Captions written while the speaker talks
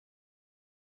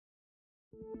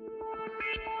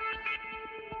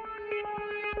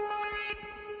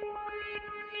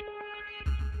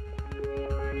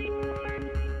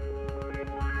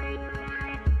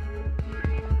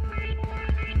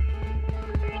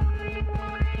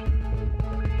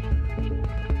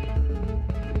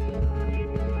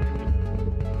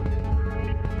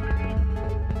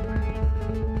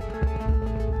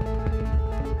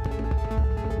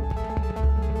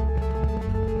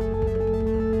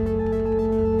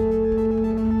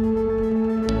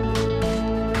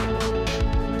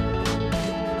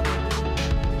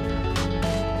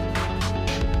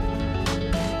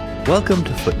Welcome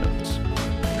to Footnotes,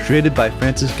 created by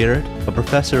Frances Garrett, a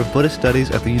professor of Buddhist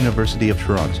studies at the University of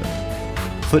Toronto.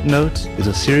 Footnotes is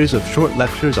a series of short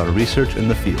lectures on research in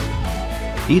the field.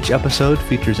 Each episode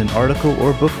features an article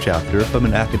or book chapter from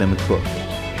an academic book.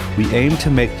 We aim to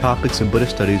make topics in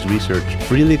Buddhist studies research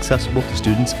freely accessible to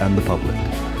students and the public.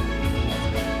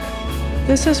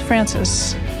 This is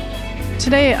Frances.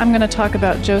 Today I'm going to talk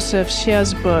about Joseph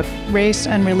Cheah's book, Race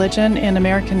and Religion in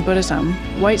American Buddhism,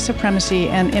 White Supremacy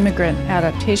and Immigrant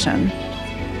Adaptation,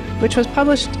 which was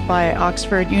published by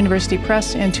Oxford University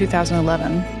Press in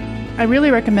 2011. I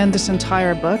really recommend this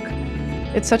entire book.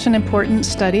 It's such an important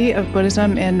study of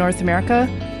Buddhism in North America,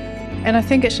 and I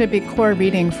think it should be core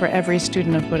reading for every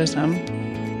student of Buddhism.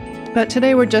 But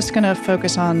today we're just going to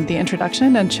focus on the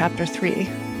introduction and chapter 3.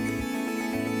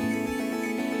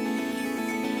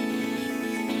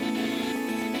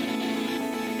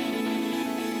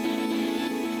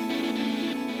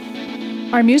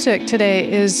 Our music today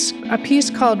is a piece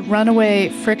called Runaway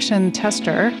Friction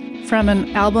Tester from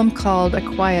an album called A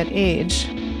Quiet Age.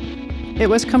 It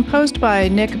was composed by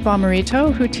Nick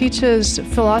Bomarito, who teaches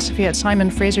philosophy at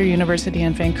Simon Fraser University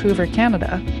in Vancouver,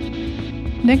 Canada.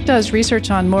 Nick does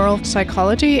research on moral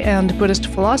psychology and Buddhist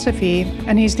philosophy,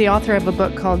 and he's the author of a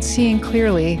book called Seeing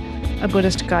Clearly, A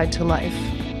Buddhist Guide to Life.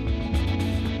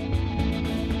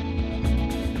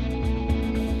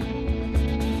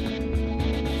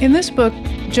 In this book,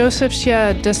 Joseph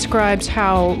Cheah describes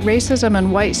how racism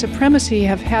and white supremacy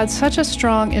have had such a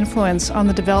strong influence on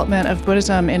the development of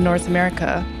Buddhism in North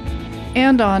America,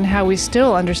 and on how we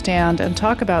still understand and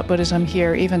talk about Buddhism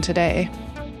here even today.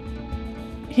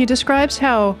 He describes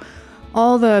how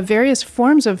all the various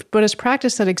forms of Buddhist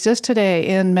practice that exist today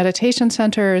in meditation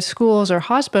centers, schools, or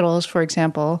hospitals, for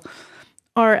example,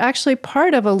 are actually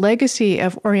part of a legacy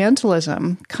of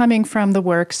Orientalism coming from the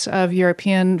works of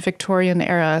European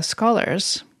Victorian-era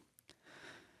scholars.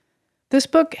 This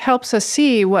book helps us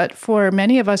see what for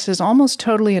many of us is almost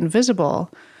totally invisible,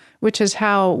 which is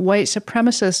how white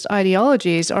supremacist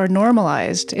ideologies are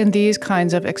normalized in these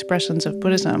kinds of expressions of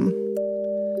Buddhism.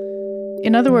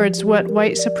 In other words, what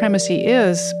white supremacy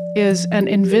is an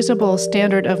invisible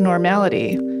standard of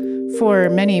normality for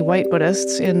many white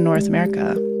Buddhists in North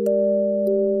America.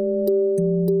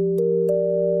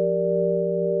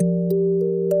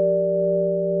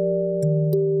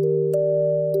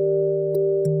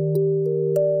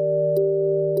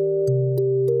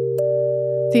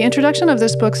 The introduction of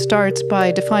this book starts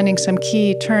by defining some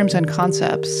key terms and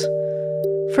concepts.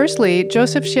 Firstly,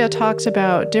 Joseph Cheah talks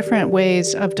about different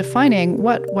ways of defining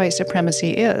what white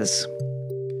supremacy is.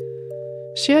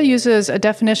 Cheah uses a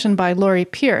definition by Laurie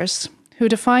Pierce, who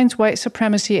defines white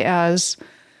supremacy as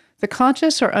the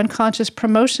conscious or unconscious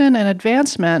promotion and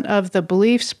advancement of the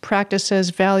beliefs, practices,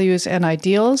 values, and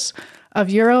ideals of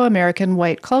Euro-American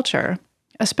white culture,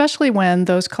 especially when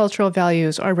those cultural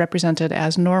values are represented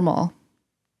as normal.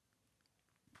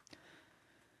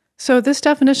 So this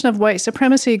definition of white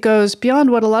supremacy goes beyond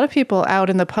what a lot of people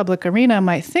out in the public arena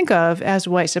might think of as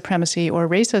white supremacy or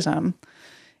racism.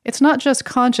 It's not just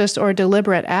conscious or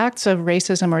deliberate acts of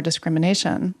racism or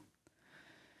discrimination.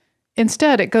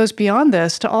 Instead, it goes beyond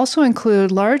this to also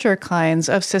include larger kinds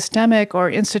of systemic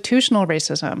or institutional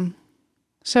racism.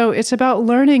 So it's about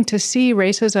learning to see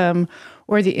racism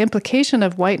or the implication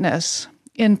of whiteness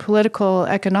in political,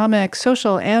 economic,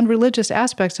 social, and religious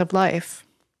aspects of life.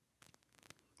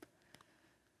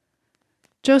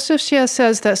 Joseph Cheah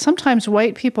says that sometimes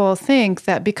white people think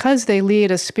that because they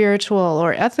lead a spiritual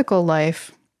or ethical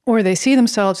life, or they see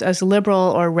themselves as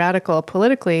liberal or radical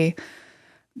politically,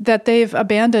 that they've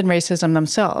abandoned racism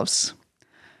themselves.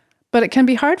 But it can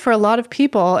be hard for a lot of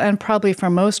people, and probably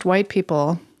for most white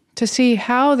people, to see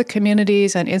how the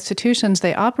communities and institutions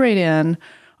they operate in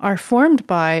are formed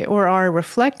by or are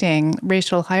reflecting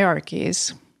racial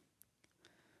hierarchies.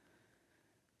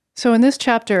 So in this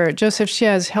chapter, Joseph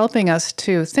Cheah is helping us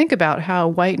to think about how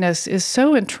whiteness is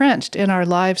so entrenched in our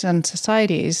lives and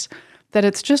societies that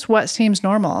it's just what seems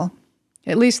normal.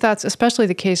 At least that's especially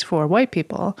the case for white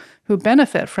people who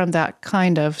benefit from that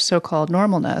kind of so-called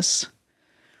normalness.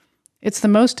 It's the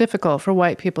most difficult for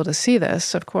white people to see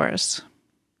this, of course.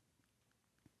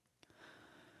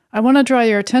 I want to draw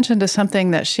your attention to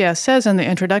something that Cheah says in the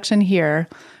introduction here,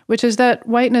 which is that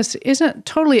whiteness isn't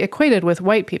totally equated with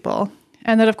white people,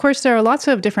 and that, of course, there are lots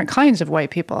of different kinds of white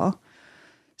people.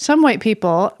 Some white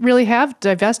people really have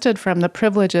divested from the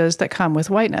privileges that come with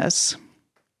whiteness.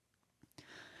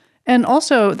 And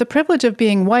also, the privilege of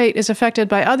being white is affected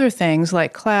by other things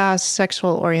like class,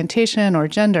 sexual orientation, or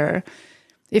gender.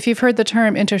 If you've heard the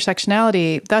term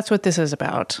intersectionality, that's what this is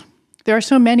about. There are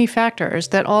so many factors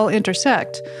that all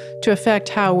intersect to affect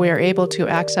how we are able to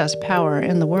access power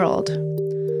in the world.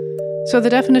 So the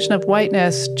definition of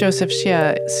whiteness, Joseph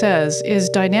Cheah says, is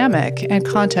dynamic and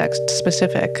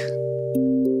context-specific.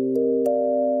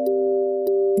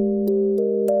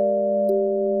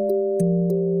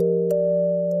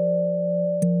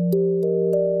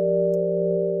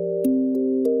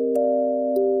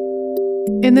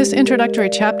 In this introductory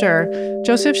chapter,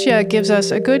 Joseph Cheah gives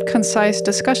us a good, concise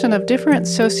discussion of different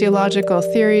sociological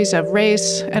theories of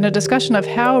race and a discussion of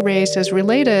how race is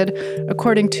related,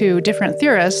 according to different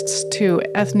theorists, to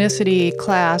ethnicity,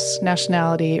 class,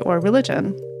 nationality, or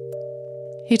religion.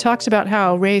 He talks about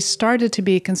how race started to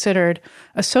be considered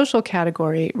a social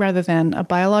category rather than a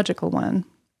biological one.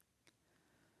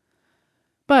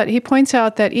 But he points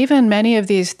out that even many of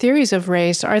these theories of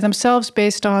race are themselves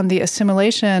based on the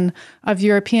assimilation of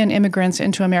European immigrants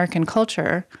into American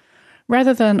culture,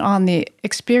 rather than on the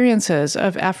experiences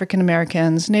of African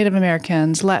Americans, Native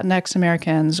Americans, Latinx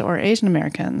Americans, or Asian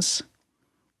Americans.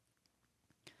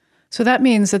 So that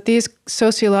means that these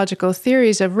sociological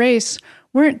theories of race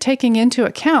weren't taking into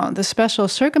account the special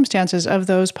circumstances of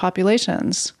those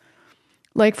populations,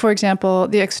 like, for example,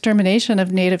 the extermination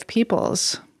of Native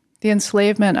peoples, the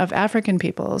enslavement of African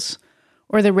peoples,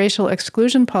 or the racial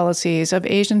exclusion policies of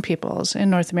Asian peoples in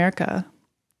North America.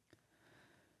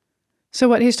 So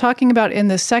what he's talking about in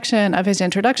this section of his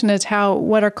introduction is how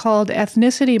what are called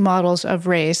ethnicity models of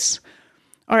race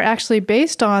are actually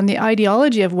based on the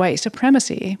ideology of white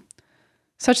supremacy,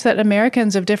 such that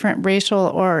Americans of different racial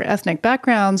or ethnic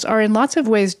backgrounds are in lots of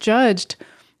ways judged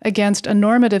against a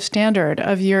normative standard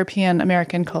of European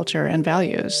American culture and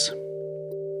values.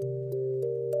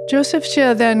 Joseph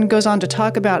Cheah then goes on to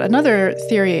talk about another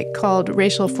theory called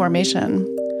racial formation.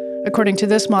 According to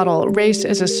this model, race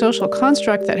is a social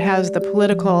construct that has the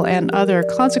political and other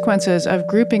consequences of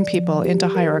grouping people into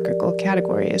hierarchical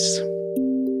categories.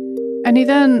 And he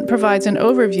then provides an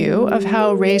overview of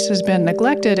how race has been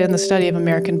neglected in the study of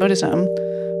American Buddhism,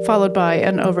 followed by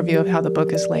an overview of how the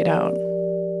book is laid out.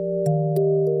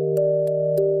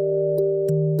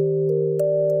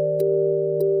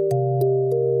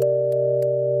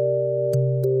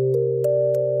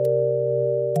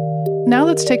 Now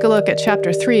let's take a look at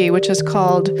Chapter 3, which is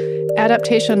called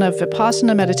Adaptation of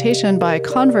Vipassana Meditation by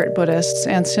Convert Buddhists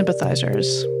and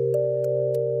Sympathizers.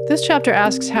 This chapter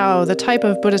asks how the type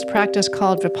of Buddhist practice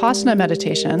called Vipassana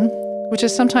meditation, which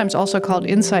is sometimes also called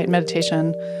insight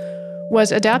meditation,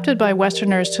 was adapted by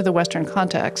Westerners to the Western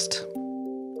context.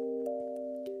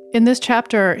 In this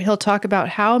chapter, he'll talk about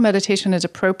how meditation is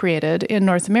appropriated in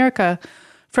North America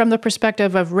from the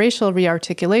perspective of racial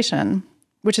rearticulation,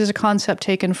 which is a concept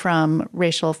taken from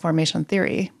racial formation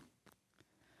theory.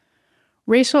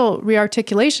 Racial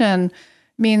rearticulation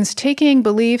means taking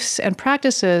beliefs and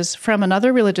practices from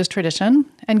another religious tradition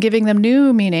and giving them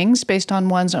new meanings based on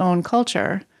one's own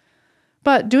culture,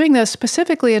 but doing this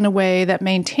specifically in a way that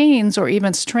maintains or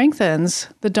even strengthens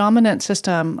the dominant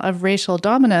system of racial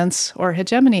dominance or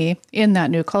hegemony in that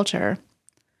new culture.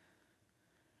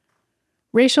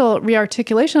 Racial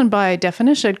rearticulation, by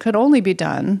definition, could only be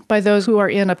done by those who are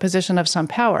in a position of some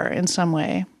power in some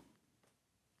way.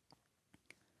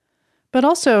 But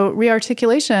also,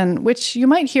 rearticulation, which you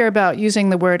might hear about using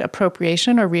the word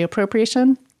appropriation or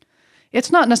reappropriation,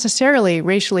 it's not necessarily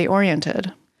racially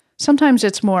oriented. Sometimes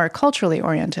it's more culturally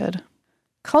oriented.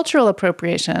 Cultural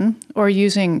appropriation, or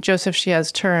using Joseph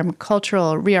Cheah's term,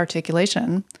 cultural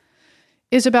rearticulation,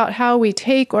 is about how we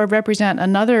take or represent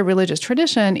another religious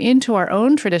tradition into our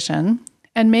own tradition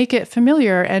and make it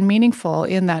familiar and meaningful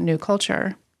in that new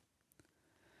culture.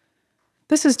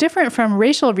 This is different from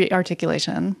racial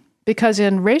rearticulation, because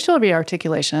in racial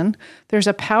rearticulation, there's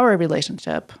a power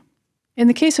relationship. In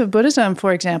the case of Buddhism,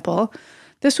 for example,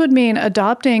 this would mean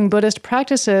adopting Buddhist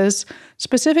practices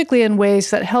specifically in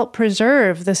ways that help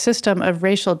preserve the system of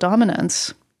racial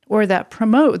dominance, or that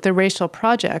promote the racial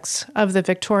projects of the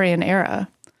Victorian era,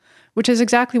 which is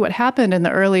exactly what happened in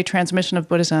the early transmission of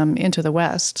Buddhism into the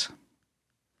West.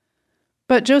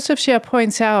 But Joseph Cheah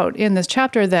points out in this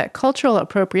chapter that cultural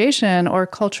appropriation or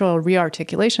cultural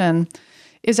rearticulation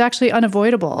is actually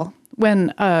unavoidable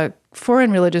when a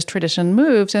foreign religious tradition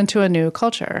moves into a new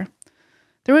culture.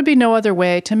 There would be no other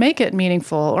way to make it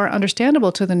meaningful or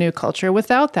understandable to the new culture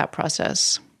without that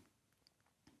process.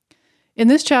 In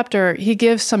this chapter, he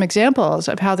gives some examples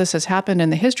of how this has happened in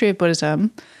the history of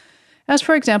Buddhism, as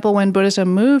for example, when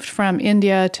Buddhism moved from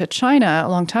India to China a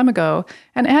long time ago,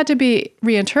 and it had to be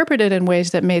reinterpreted in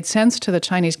ways that made sense to the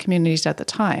Chinese communities at the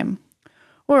time,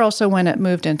 or also when it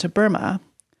moved into Burma.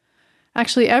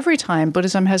 Actually, every time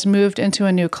Buddhism has moved into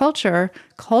a new culture,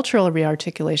 cultural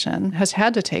rearticulation has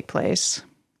had to take place.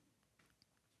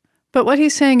 But what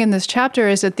he's saying in this chapter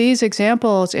is that these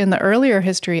examples in the earlier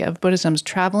history of Buddhism's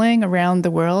traveling around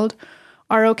the world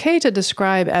are okay to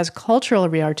describe as cultural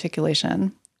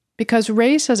rearticulation, because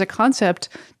race as a concept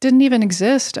didn't even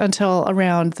exist until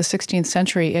around the 16th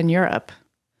century in Europe.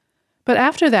 But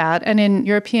after that, and in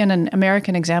European and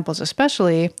American examples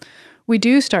especially, we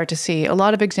do start to see a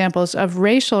lot of examples of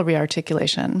racial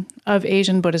rearticulation of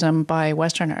Asian Buddhism by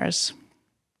Westerners.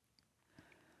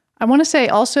 I want to say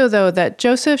also, though, that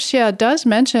Joseph Cheah does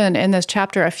mention in this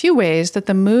chapter a few ways that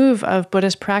the move of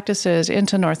Buddhist practices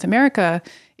into North America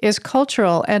is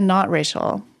cultural and not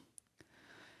racial.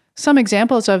 Some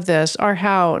examples of this are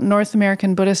how North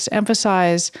American Buddhists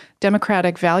emphasize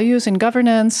democratic values in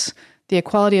governance, the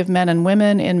equality of men and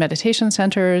women in meditation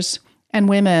centers, and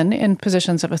women in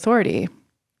positions of authority.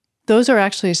 Those are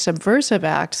actually subversive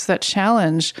acts that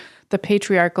challenge the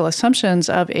patriarchal assumptions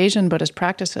of Asian Buddhist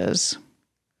practices.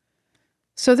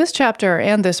 So this chapter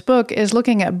and this book is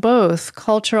looking at both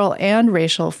cultural and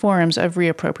racial forms of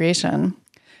reappropriation.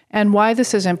 And why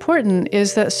this is important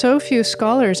is that so few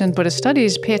scholars in Buddhist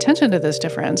studies pay attention to this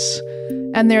difference,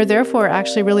 and they're therefore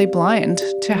actually really blind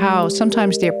to how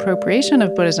sometimes the appropriation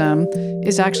of Buddhism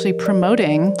is actually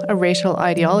promoting a racial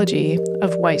ideology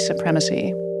of white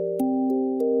supremacy.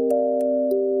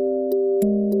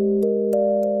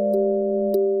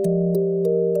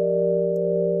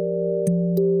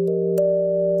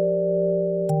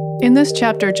 In this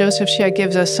chapter, Joseph Cheah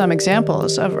gives us some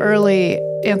examples of early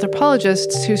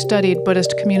anthropologists who studied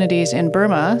Buddhist communities in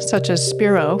Burma, such as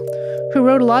Spiro, who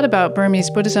wrote a lot about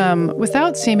Burmese Buddhism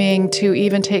without seeming to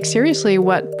even take seriously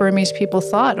what Burmese people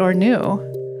thought or knew.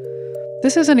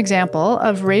 This is an example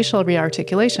of racial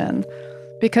rearticulation,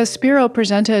 because Spiro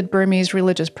presented Burmese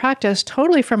religious practice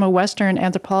totally from a Western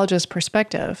anthropologist's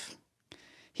perspective.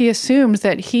 He assumed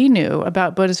that he knew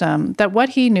about Buddhism, that what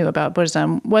he knew about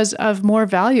Buddhism was of more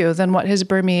value than what his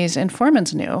Burmese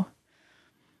informants knew.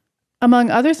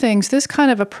 Among other things, this kind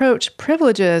of approach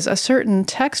privileges a certain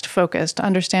text-focused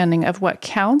understanding of what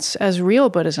counts as real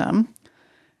Buddhism,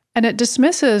 and it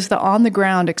dismisses the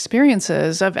on-the-ground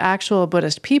experiences of actual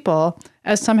Buddhist people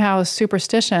as somehow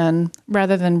superstition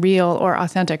rather than real or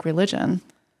authentic religion.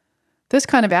 This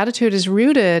kind of attitude is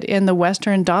rooted in the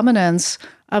Western dominance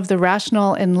of the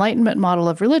rational Enlightenment model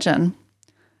of religion.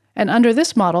 And under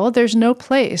this model, there's no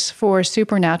place for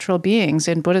supernatural beings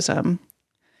in Buddhism,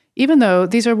 even though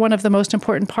these are one of the most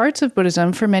important parts of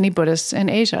Buddhism for many Buddhists in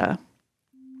Asia.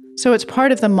 So it's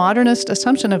part of the modernist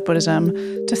assumption of Buddhism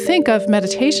to think of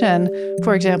meditation,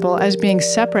 for example, as being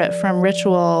separate from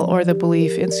ritual or the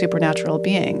belief in supernatural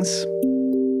beings.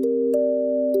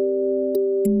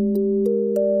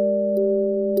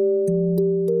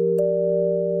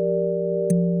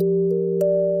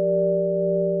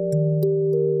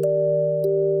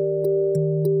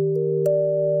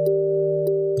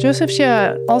 Joseph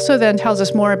Cheah also then tells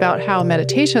us more about how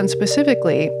meditation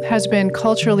specifically has been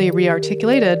culturally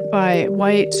rearticulated by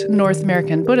white North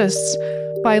American Buddhists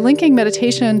by linking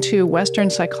meditation to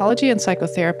Western psychology and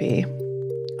psychotherapy.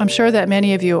 I'm sure that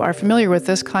many of you are familiar with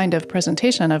this kind of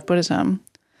presentation of Buddhism.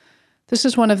 This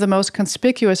is one of the most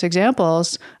conspicuous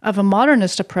examples of a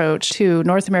modernist approach to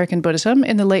North American Buddhism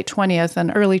in the late 20th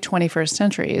and early 21st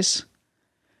centuries.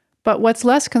 But what's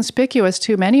less conspicuous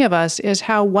to many of us is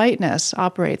how whiteness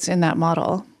operates in that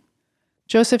model.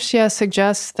 Joseph Cheah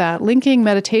suggests that linking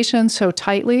meditation so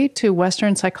tightly to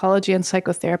Western psychology and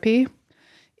psychotherapy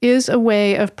is a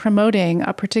way of promoting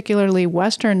a particularly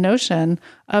Western notion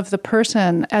of the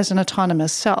person as an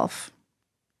autonomous self.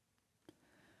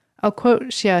 I'll quote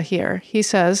Cheah here. He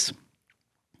says,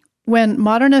 "When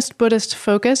modernist Buddhists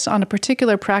focus on a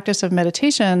particular practice of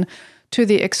meditation to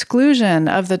the exclusion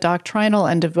of the doctrinal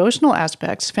and devotional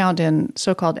aspects found in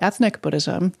so-called ethnic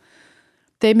Buddhism,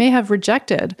 they may have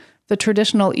rejected the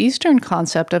traditional Eastern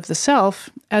concept of the self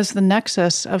as the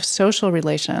nexus of social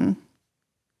relation."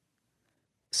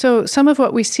 So some of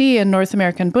what we see in North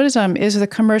American Buddhism is the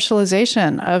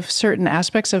commercialization of certain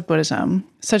aspects of Buddhism,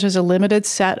 such as a limited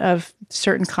set of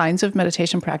certain kinds of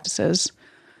meditation practices,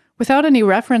 without any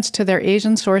reference to their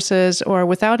Asian sources or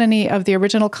without any of the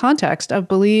original context of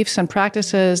beliefs and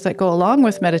practices that go along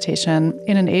with meditation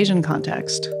in an Asian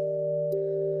context.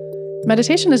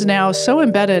 Meditation is now so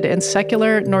embedded in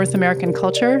secular North American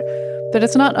culture that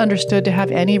it's not understood to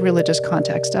have any religious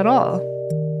context at all.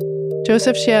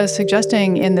 Joseph Cheah is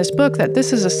suggesting in this book that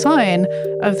this is a sign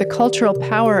of the cultural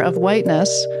power of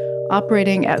whiteness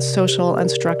operating at social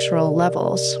and structural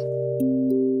levels.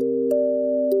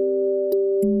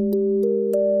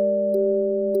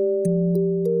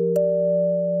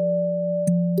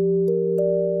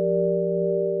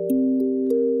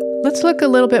 Let's look a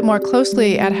little bit more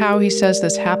closely at how he says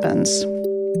this happens.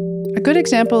 A good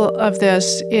example of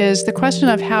this is the question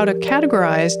of how to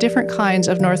categorize different kinds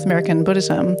of North American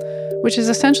Buddhism, which is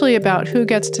essentially about who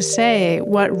gets to say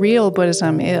what real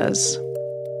Buddhism is.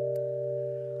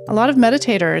 A lot of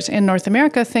meditators in North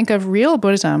America think of real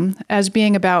Buddhism as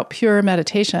being about pure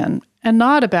meditation and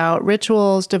not about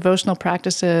rituals, devotional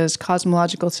practices,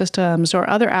 cosmological systems, or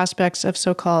other aspects of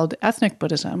so-called ethnic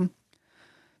Buddhism.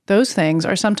 Those things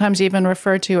are sometimes even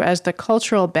referred to as the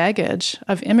cultural baggage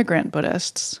of immigrant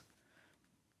Buddhists.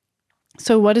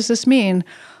 So what does this mean?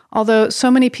 Although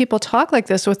so many people talk like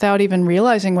this without even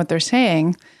realizing what they're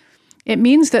saying, it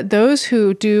means that those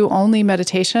who do only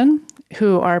meditation,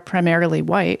 who are primarily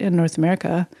white in North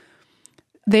America,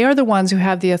 they are the ones who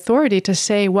have the authority to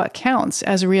say what counts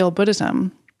as real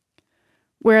Buddhism.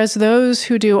 Whereas those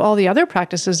who do all the other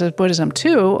practices of Buddhism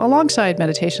too, alongside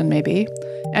meditation maybe,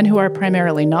 and who are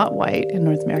primarily not white in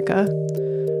North America,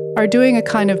 are doing a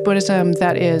kind of Buddhism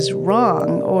that is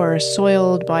wrong or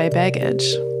soiled by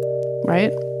baggage,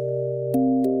 right?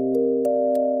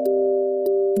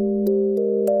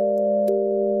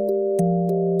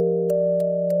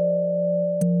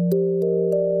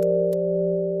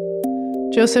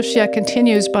 Joseph Cheah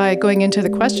continues by going into the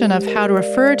question of how to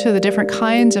refer to the different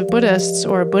kinds of Buddhists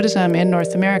or Buddhism in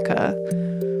North America.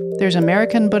 There's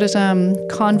American Buddhism,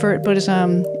 Convert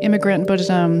Buddhism, Immigrant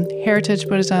Buddhism, Heritage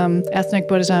Buddhism, Ethnic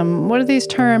Buddhism. What do these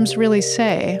terms really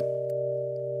say?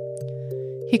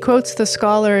 He quotes the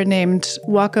scholar named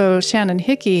Wako Shannon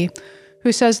Hickey,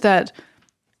 who says that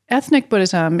ethnic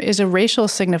Buddhism is a racial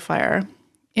signifier,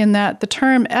 in that the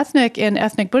term ethnic in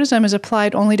ethnic Buddhism is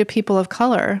applied only to people of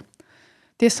color.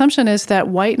 The assumption is that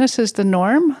whiteness is the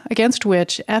norm against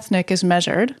which ethnic is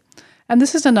measured, and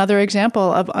this is another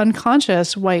example of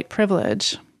unconscious white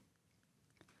privilege.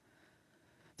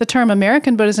 The term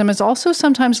American Buddhism is also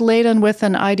sometimes laden with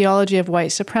an ideology of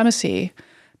white supremacy,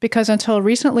 because until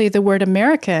recently the word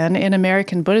American in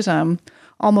American Buddhism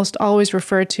almost always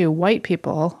referred to white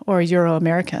people or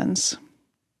Euro-Americans.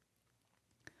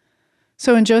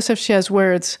 So in Joseph Cheah's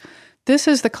words, this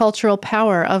is the cultural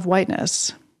power of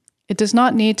whiteness. It does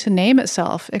not need to name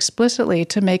itself explicitly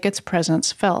to make its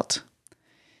presence felt.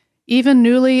 Even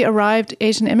newly arrived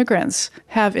Asian immigrants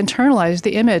have internalized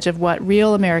the image of what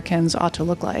real Americans ought to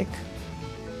look like.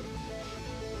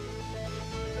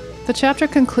 The chapter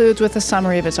concludes with a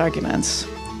summary of its arguments.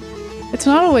 It's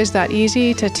not always that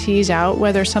easy to tease out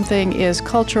whether something is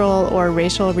cultural or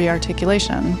racial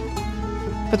rearticulation.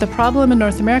 But the problem in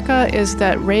North America is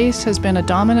that race has been a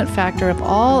dominant factor of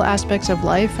all aspects of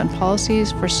life and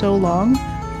policies for so long,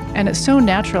 and it's so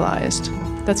naturalized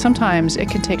that sometimes it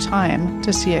can take time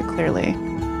to see it clearly.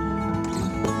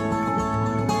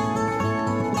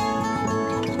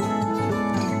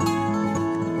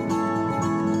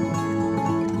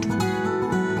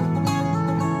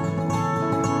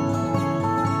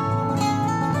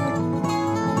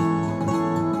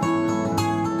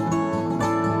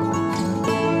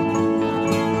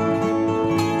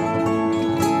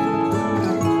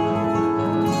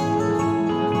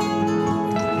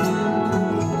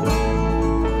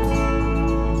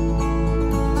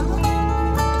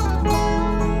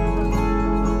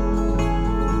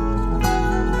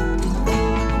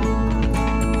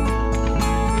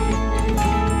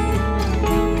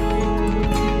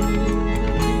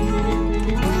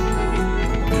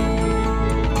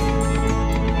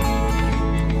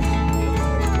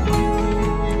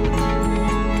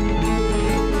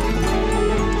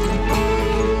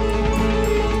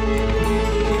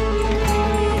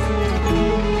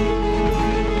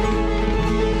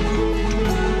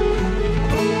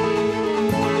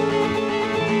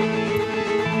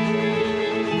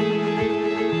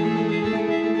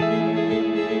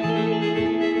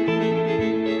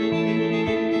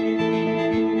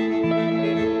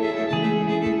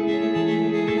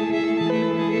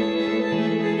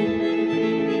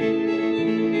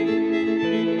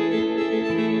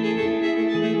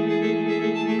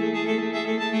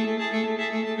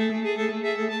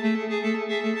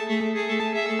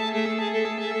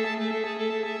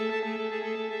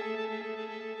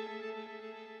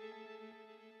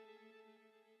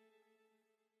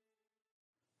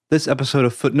 This episode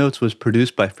of Footnotes was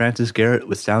produced by Frances Garrett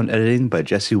with sound editing by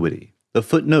Jesse Whitty. The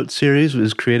Footnotes series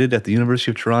was created at the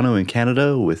University of Toronto in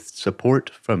Canada with support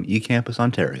from eCampus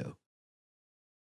Ontario.